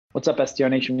What's up, STR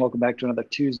Nation? Welcome back to another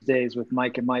Tuesdays with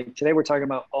Mike and Mike. Today we're talking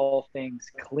about all things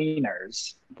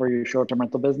cleaners for your short-term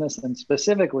rental business, and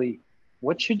specifically,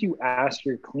 what should you ask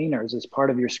your cleaners as part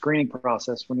of your screening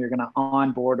process when you're going to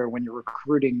onboard or when you're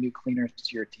recruiting new cleaners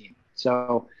to your team?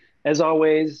 So, as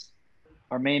always,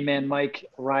 our main man, Mike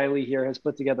Riley here, has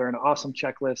put together an awesome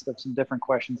checklist of some different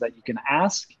questions that you can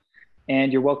ask.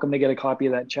 And you're welcome to get a copy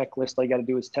of that checklist. All you got to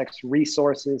do is text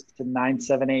resources to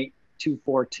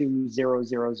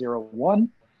 978-242-0001,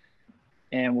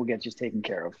 and we'll get you taken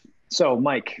care of. So,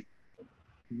 Mike,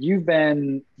 you've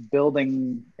been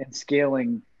building and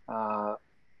scaling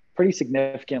pretty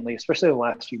significantly, especially the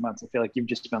last few months. I feel like you've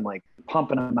just been like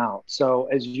pumping them out. So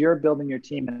as you're building your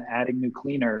team and adding new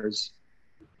cleaners,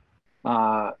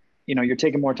 you're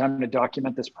taking more time to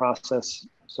document this process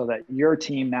so that your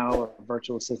team now, or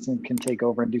virtual assistant, can take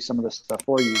over and do some of this stuff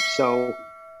for you. So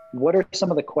what are some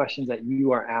of the questions that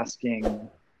you are asking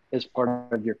as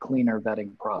part of your cleaner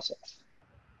vetting process?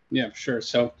 Yeah, sure.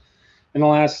 So in the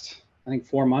last, I think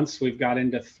 4 months, we've got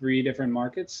into 3 different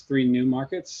markets, 3 new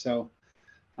markets. So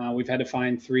we've had to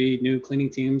find 3 new cleaning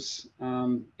teams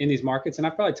in these markets. And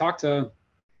I've probably talked to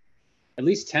at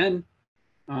least 10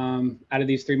 out of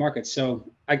these 3 markets.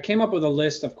 So I came up with a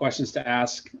list of questions to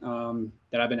ask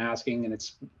that I've been asking, and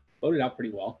it's loaded out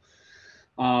pretty well.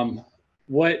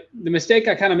 What the mistake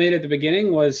I kind of made at the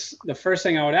beginning was the first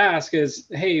thing I would ask is,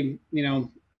 hey,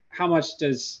 how much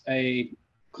does a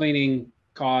cleaning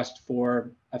cost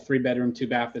for a 3-bedroom,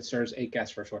 2-bath that serves 8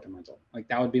 guests for a short-term rental? Like,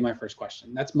 that would be my first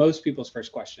question. That's most people's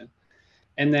first question.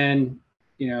 And then,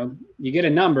 you get a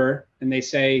number and they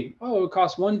say, oh, it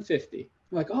costs $150.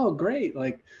 I'm like, oh, great.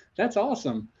 Like, that's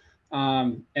awesome.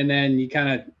 And then you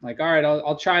kind of like, all right,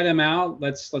 I'll try them out.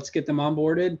 Let's get them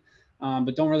onboarded.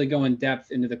 But don't really go in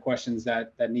depth into the questions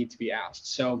that need to be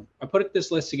asked. So I put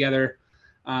this list together.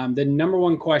 The number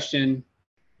one question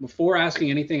before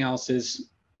asking anything else is,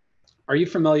 are you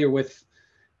familiar with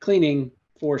cleaning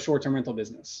for short-term rental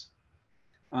business?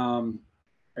 Are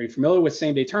you familiar with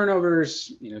same-day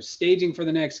turnovers, staging for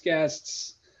the next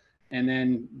guests, and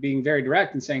then being very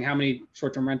direct and saying, how many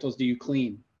short-term rentals do you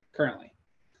clean currently?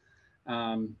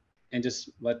 And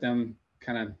just let them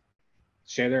kind of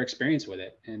share their experience with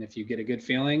it. And if you get a good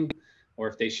feeling, or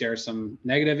if they share some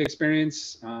negative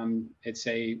experience, it's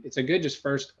a good just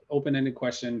first open-ended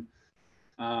question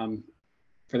for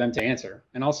them to answer.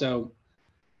 And also,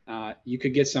 you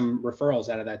could get some referrals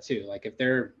out of that too. Like if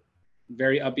they're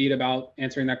very upbeat about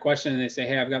answering that question and they say,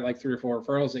 hey, I've got like 3 or 4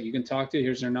 referrals that you can talk to,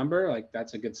 here's their number, like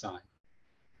that's a good sign.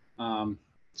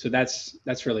 So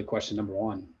that's really question number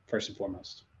 1, first and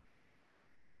foremost.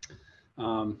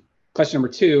 Question number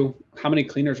 2, how many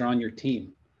cleaners are on your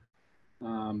team?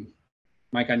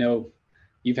 Mike, I know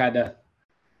you've had to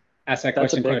ask that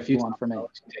question quite a few times. For me.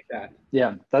 Take that.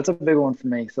 Yeah, that's a big one for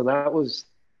me. So that was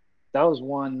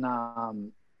one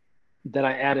that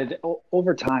I added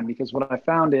over time, because what I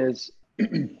found is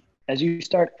as you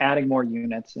start adding more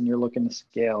units and you're looking to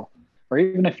scale, or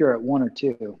even if you're at 1 or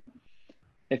 2,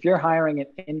 if you're hiring an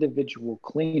individual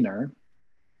cleaner,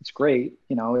 it's great.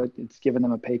 It's giving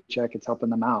them a paycheck, it's helping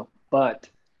them out. But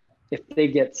if they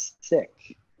get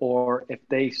sick, or if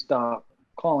they stop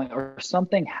calling, or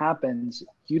something happens,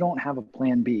 you don't have a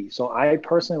plan B. So I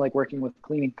personally like working with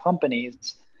cleaning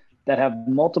companies that have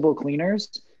multiple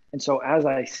cleaners. And so as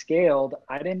I scaled,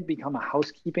 I didn't become a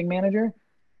housekeeping manager.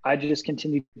 I just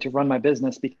continued to run my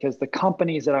business, because the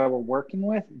companies that I were working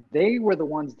with, they were the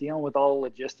ones dealing with all the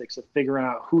logistics of figuring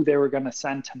out who they were going to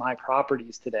send to my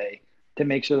properties today to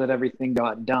make sure that everything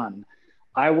got done.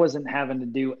 I wasn't having to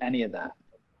do any of that,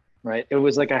 right? It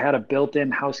was like I had a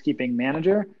built-in housekeeping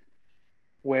manager,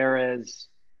 whereas,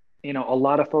 a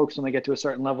lot of folks, when they get to a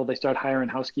certain level, they start hiring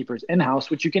housekeepers in-house,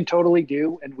 which you can totally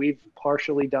do. And we've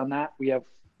partially done that. We have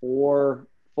 4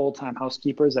 full-time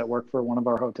housekeepers that work for one of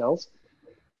our hotels,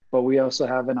 but we also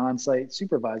have an on-site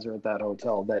supervisor at that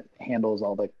hotel that handles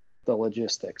all the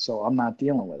logistics. So I'm not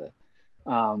dealing with it.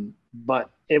 But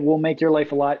it will make your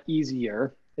life a lot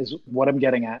easier, is what I'm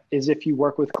getting at, is if you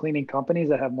work with cleaning companies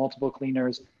that have multiple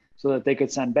cleaners, so that they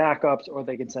could send backups, or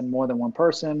they could send more than one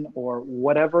person, or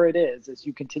whatever it is. As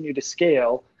you continue to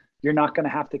scale, you're not going to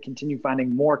have to continue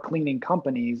finding more cleaning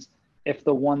companies if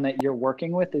the one that you're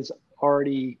working with is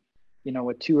already,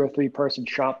 a 2 or 3 person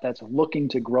shop that's looking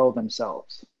to grow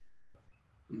themselves.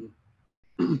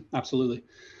 Absolutely.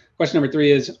 Question number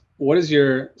 3 is, what does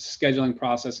your scheduling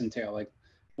process entail? Like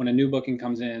when a new booking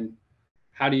comes in,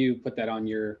 how do you put that on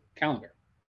your calendar,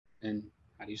 and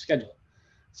how do you schedule it?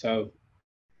 So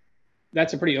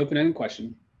that's a pretty open-ended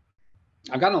question.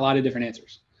 I've gotten a lot of different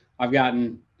answers. I've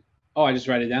gotten, oh, I just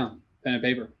write it down, pen and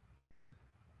paper.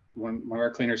 One of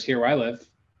our cleaners here where I live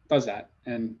does that,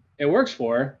 and it works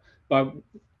for her. But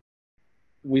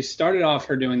we started off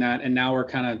her doing that, and now we're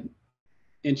kind of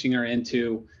inching her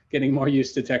into getting more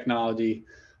used to technology.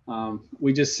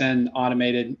 We just send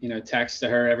automated, text to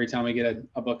her every time we get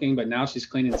a booking, but now she's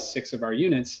cleaning 6 of our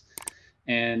units,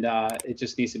 and it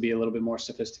just needs to be a little bit more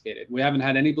sophisticated. We haven't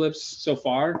had any blips so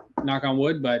far, knock on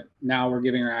wood, but now we're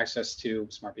giving her access to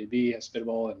Smart BB,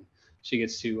 Hospitable, and she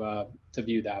gets to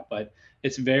view that. But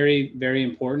it's very, very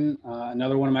important.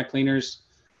 Another one of my cleaners,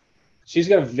 she's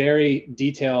got a very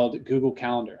detailed Google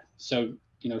Calendar. So,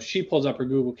 she pulls up her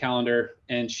Google Calendar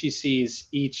and she sees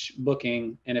each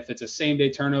booking. And if it's a same day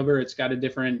turnover, it's got a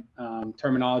different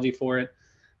terminology for it.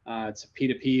 It's a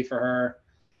P2P for her.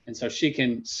 And so she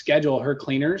can schedule her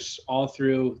cleaners all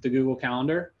through the Google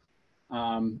Calendar.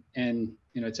 And,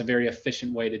 it's a very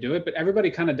efficient way to do it, but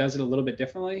everybody kind of does it a little bit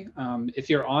differently. If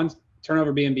you're on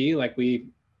Turnover B&B, like we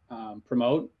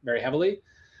promote very heavily,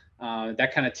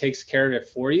 that kind of takes care of it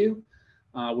for you,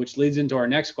 which leads into our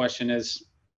next question is,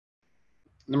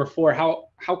 number 4,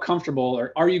 how comfortable,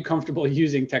 or are you comfortable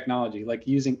using technology, like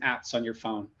using apps on your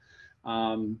phone,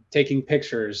 taking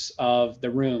pictures of the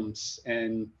rooms,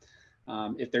 and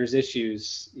if there's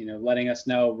issues, letting us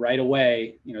know right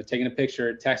away, taking a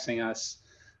picture, texting us,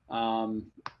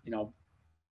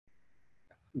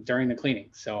 during the cleaning.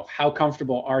 So how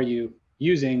comfortable are you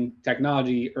using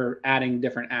technology or adding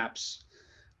different apps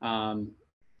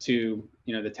to,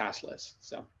 the task list?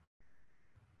 So.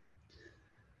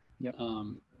 Yep.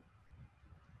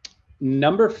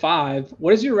 Number 5,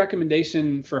 what is your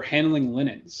recommendation for handling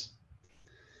linens?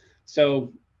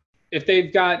 So if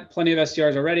they've got plenty of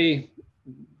STRs already,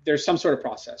 there's some sort of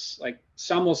process. Like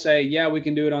some will say, yeah, we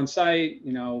can do it on site,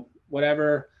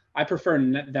 whatever. I prefer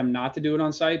them not to do it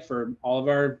on site for all of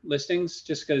our listings,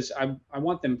 just because I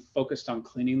want them focused on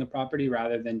cleaning the property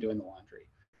rather than doing the laundry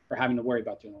or having to worry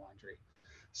about doing the laundry.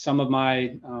 Some of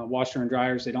my washer and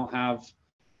dryers, they don't have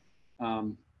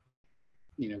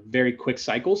very quick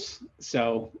cycles.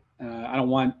 So I don't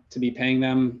want to be paying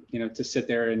them, to sit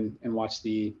there and watch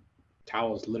the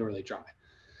towels literally dry.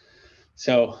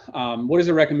 So what is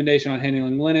a recommendation on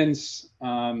handling linens?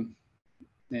 And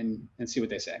see what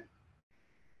they say.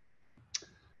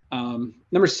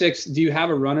 Number 6, do you have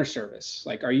a runner service?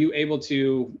 Like, are you able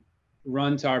to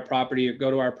run to our property or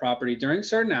go to our property during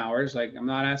certain hours? Like, I'm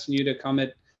not asking you to come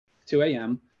at 2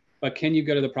 a.m., but can you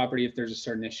go to the property if there's a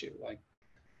certain issue? Like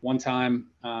one time,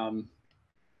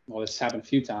 well, this happened a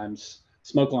few times,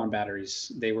 smoke alarm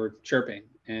batteries, they were chirping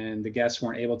and the guests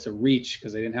weren't able to reach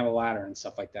because they didn't have a ladder and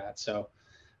stuff like that. So,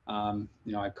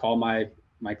 I call my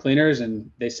cleaners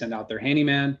and they send out their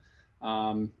handyman,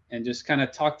 and just kind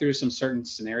of talk through some certain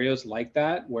scenarios like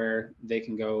that where they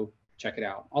can go check it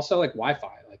out. Also, like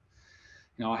Wi-Fi, like,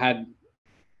 I had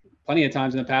plenty of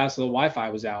times in the past the Wi-Fi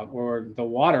was out or the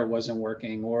water wasn't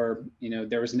working, or,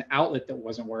 there was an outlet that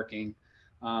wasn't working.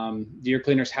 Do your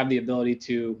cleaners have the ability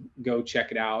to go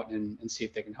check it out and see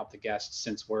if they can help the guests,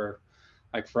 since we're,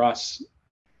 like, for us,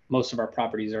 most of our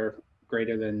properties are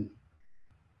greater than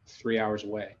 3 hours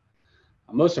away.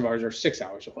 Most of ours are 6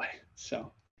 hours away.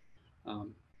 So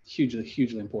hugely,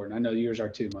 hugely important. I know yours are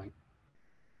too, Mike.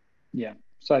 Yeah.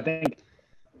 So I think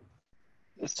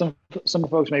some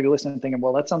folks may be listening thinking,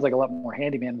 well, that sounds like a lot more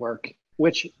handyman work,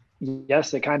 which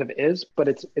yes, it kind of is, but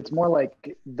it's more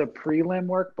like the prelim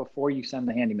work before you send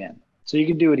the handyman. So you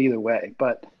can do it either way.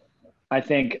 But I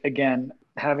think, again,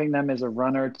 having them as a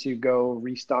runner to go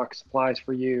restock supplies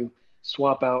for you,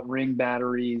 swap out ring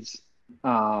batteries,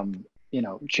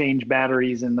 change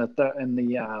batteries in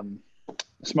the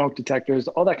smoke detectors,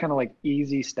 all that kind of like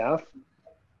easy stuff,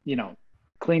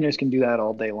 cleaners can do that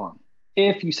all day long.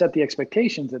 If you set the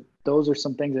expectations that those are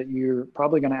some things that you're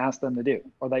probably going to ask them to do,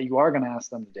 or that you are going to ask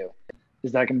them to do,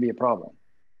 is that going to be a problem,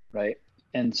 right?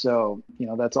 And so,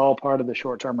 that's all part of the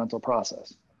short-term rental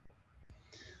process.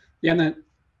 Yeah, and that,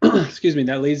 excuse me,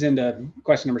 that leads into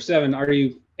question number 7. Are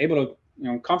you able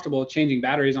to, comfortable changing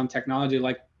batteries on technology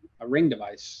like a ring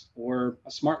device or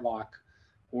a smart lock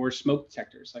or smoke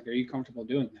detectors? Like, are you comfortable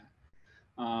doing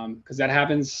that? Because that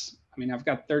happens. I mean, I've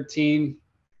got 13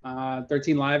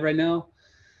 live right now.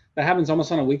 That happens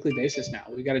almost on a weekly basis now.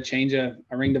 We got to change a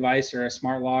ring device or a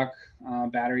smart lock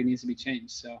battery needs to be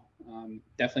changed. So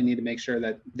definitely need to make sure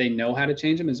that they know how to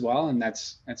change them as well. And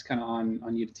that's kind of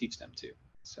on you to teach them too.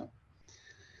 So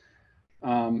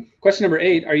question number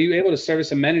 8, are you able to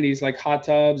service amenities like hot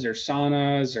tubs or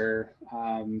saunas or,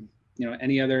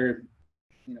 any other,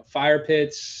 fire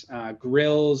pits,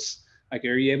 grills? Like,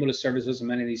 are you able to service those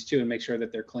amenities too and make sure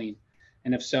that they're clean?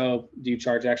 And if so, do you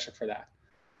charge extra for that?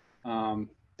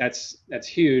 That's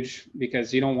huge,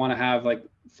 because you don't want to have like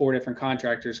 4 different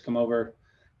contractors come over,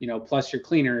 plus your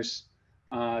cleaners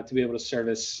to be able to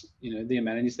service, the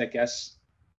amenities that guests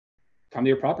come to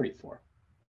your property for.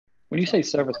 When you say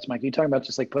service, Mike, are you talking about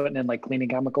just like putting in like cleaning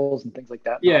chemicals and things like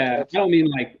that? Yeah, I don't mean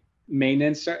like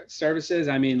maintenance services.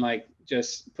 I mean like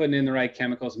just putting in the right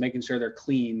chemicals, making sure they're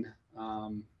clean,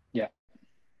 yeah,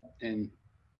 and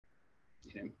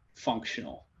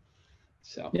functional.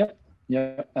 So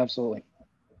yeah, absolutely.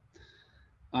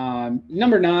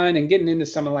 Number 9, and getting into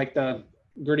some of like the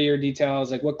grittier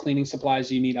details, like what cleaning supplies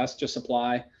do you need us to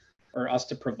supply or us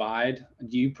to provide?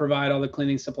 Do you provide all the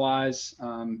cleaning supplies?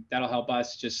 That'll help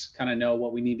us just kind of know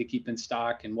what we need to keep in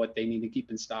stock and what they need to keep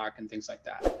in stock and things like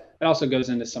that. It also goes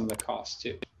into some of the costs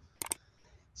too.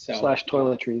 So /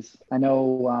 toiletries. I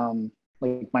know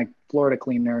like my Florida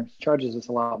cleaner charges us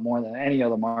a lot more than any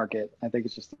other market. I think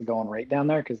it's just the going rate down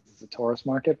there because it's a tourist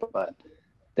market, but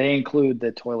they include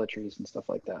the toiletries and stuff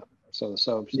like that. So the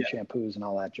soaps and shampoos and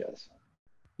all that jazz.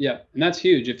 Yeah, and that's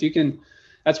huge. If you can,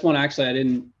 that's one actually I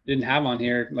didn't have on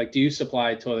here. Like, do you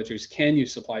supply toiletries? Can you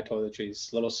supply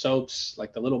toiletries? Little soaps,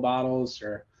 like the little bottles,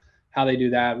 or how they do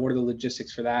that? What are the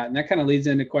logistics for that? And that kind of leads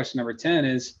into question number 10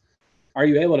 is, are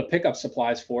you able to pick up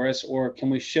supplies for us, or can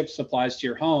we ship supplies to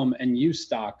your home and you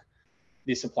stock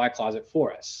the supply closet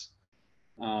for us?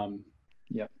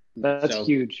 Yeah, that's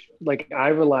huge. Like I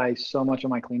rely so much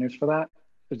on my cleaners for that.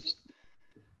 It's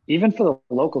even for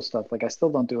the local stuff. Like I still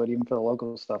don't do it even for the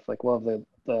local stuff. Like we'll have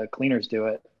the cleaners do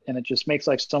it, and it just makes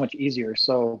life so much easier.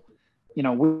 So,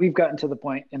 we've gotten to the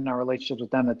point in our relationships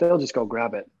with them that they'll just go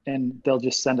grab it and they'll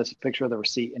just send us a picture of the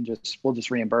receipt and we'll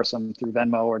just reimburse them through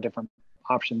Venmo or different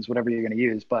options, whatever you're going to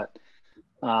use. But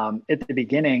at the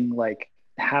beginning, like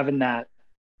having that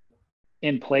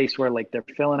in place where like they're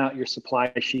filling out your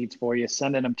supply sheets for you,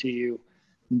 sending them to you,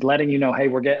 letting you know, hey,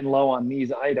 we're getting low on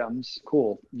these items.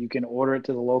 Cool. You can order it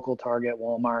to the local Target,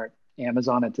 Walmart,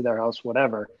 Amazon it to their house,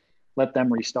 whatever. Let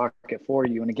them restock it for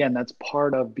you. And again, that's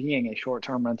part of being a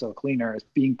short-term rental cleaner, is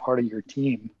being part of your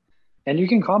team. And you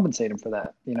can compensate them for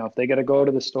that. If they got to go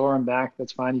to the store and back,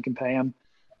 that's fine. You can pay them.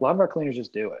 A lot of our cleaners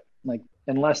just do it. Like,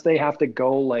 unless they have to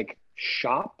go like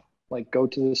shop, like go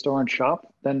to the store and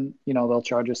shop, then, they'll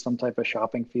charge us some type of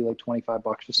shopping fee, like $25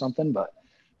 or something. But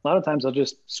a lot of times they'll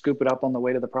just scoop it up on the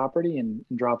way to the property and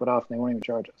drop it off, and they won't even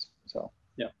charge us. So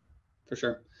yeah, for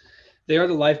sure. They are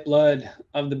the lifeblood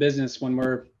of the business when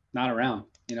we're not around,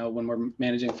 when we're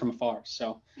managing from afar.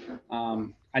 So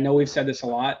I know we've said this a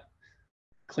lot.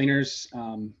 Cleaners,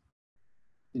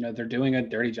 they're doing a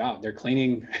dirty job. They're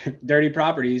cleaning dirty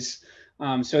properties.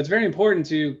 So it's very important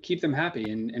to keep them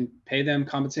happy and pay them,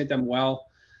 compensate them well.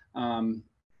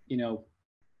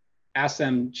 Ask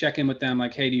them, check in with them,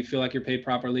 like, hey, do you feel like you're paid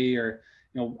properly? Or,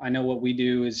 I know what we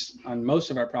do is on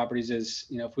most of our properties is,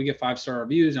 if we get 5-star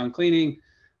reviews on cleaning,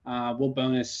 we'll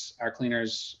bonus our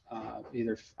cleaners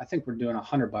I think we're doing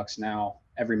 $100 now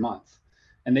every month,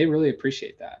 and they really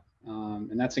appreciate that.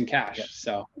 And that's in cash. Yeah.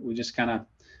 So we just kind of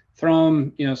throw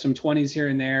them, some 20s here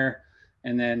and there.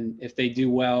 And then if they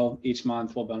do well each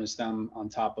month, we'll bonus them on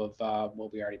top of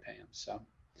what we already pay them. So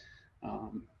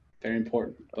very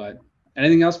important. But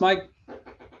anything else, Mike?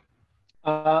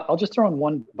 I'll just throw in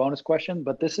one bonus question,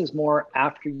 but this is more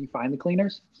after you find the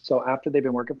cleaners. So after they've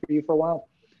been working for you for a while,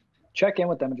 check in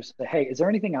with them and just say, hey, is there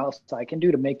anything else I can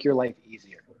do to make your life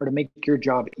easier or to make your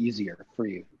job easier for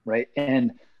you, right?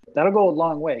 And that'll go a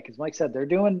long way, because Mike said they're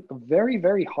doing a very,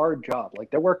 very hard job.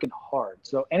 Like, they're working hard.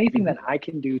 So anything that I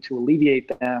can do to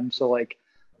alleviate them. So like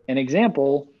an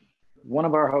example, one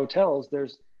of our hotels,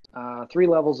 there's 3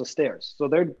 levels of stairs. So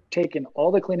they're taking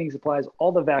all the cleaning supplies,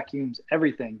 all the vacuums,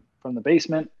 everything from the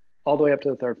basement all the way up to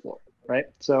the 3rd floor, right?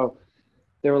 So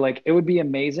they were like, it would be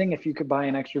amazing if you could buy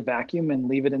an extra vacuum and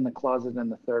leave it in the closet in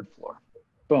the 3rd floor.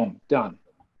 Boom, done.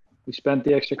 We spent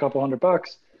the extra couple $100,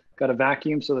 got a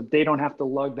vacuum so that they don't have to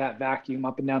lug that vacuum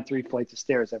up and down 3 flights of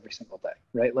stairs every single day,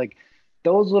 right? Like,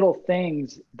 those little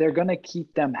things, they're going to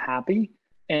keep them happy.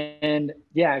 And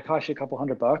yeah, it costs you a couple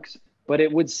 $100, but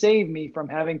it would save me from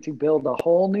having to build a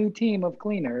whole new team of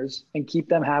cleaners and keep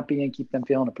them happy and keep them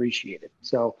feeling appreciated.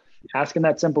 So asking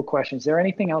that simple question, is there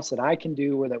anything else that I can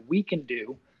do or that we can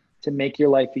do to make your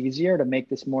life easier, to make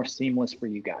this more seamless for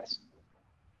you guys?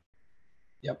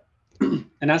 Yep.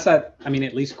 And that's that,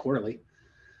 at least quarterly.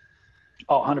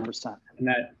 Oh, 100%. And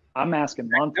that I'm asking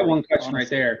monthly. That one question right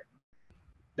there,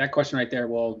 that question right there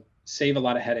will save a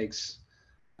lot of headaches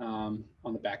on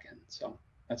the back end. So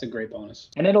that's a great bonus.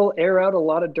 And it'll air out a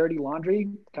lot of dirty laundry,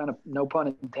 kind of no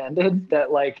pun intended,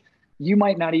 that like you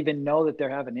might not even know that they're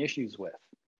having issues with.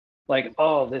 Like,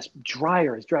 oh, this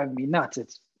dryer is driving me nuts.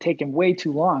 It's taking way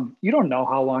too long. You don't know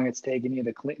how long it's taking you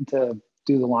to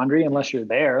do the laundry unless you're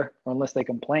there or unless they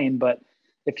complain. But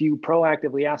if you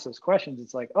proactively ask those questions,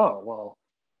 it's like, oh, well,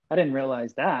 I didn't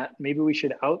realize that. Maybe we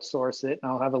should outsource it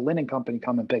and I'll have a linen company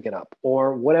come and pick it up,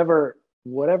 or whatever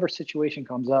situation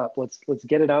comes up. Let's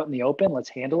get it out in the open. Let's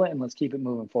handle it and let's keep it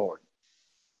moving forward.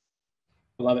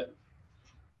 I love it.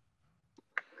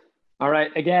 All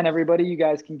right. Again, everybody, you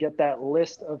guys can get that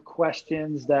list of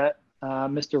questions that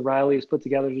Mr. Riley has put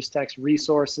together. Just text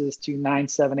resources to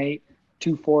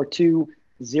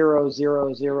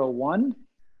 978-242-0001.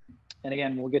 And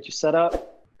again, we'll get you set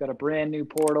up. Got a brand new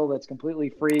portal that's completely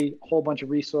free, whole bunch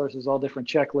of resources, all different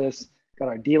checklists. Got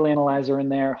our deal analyzer in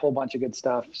there, whole bunch of good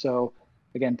stuff. So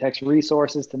again, text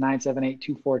resources to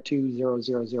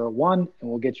 978-242-0001, and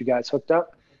we'll get you guys hooked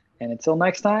up. And until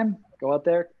next time, go out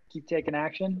there, keep taking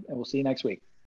action, and we'll see you next week.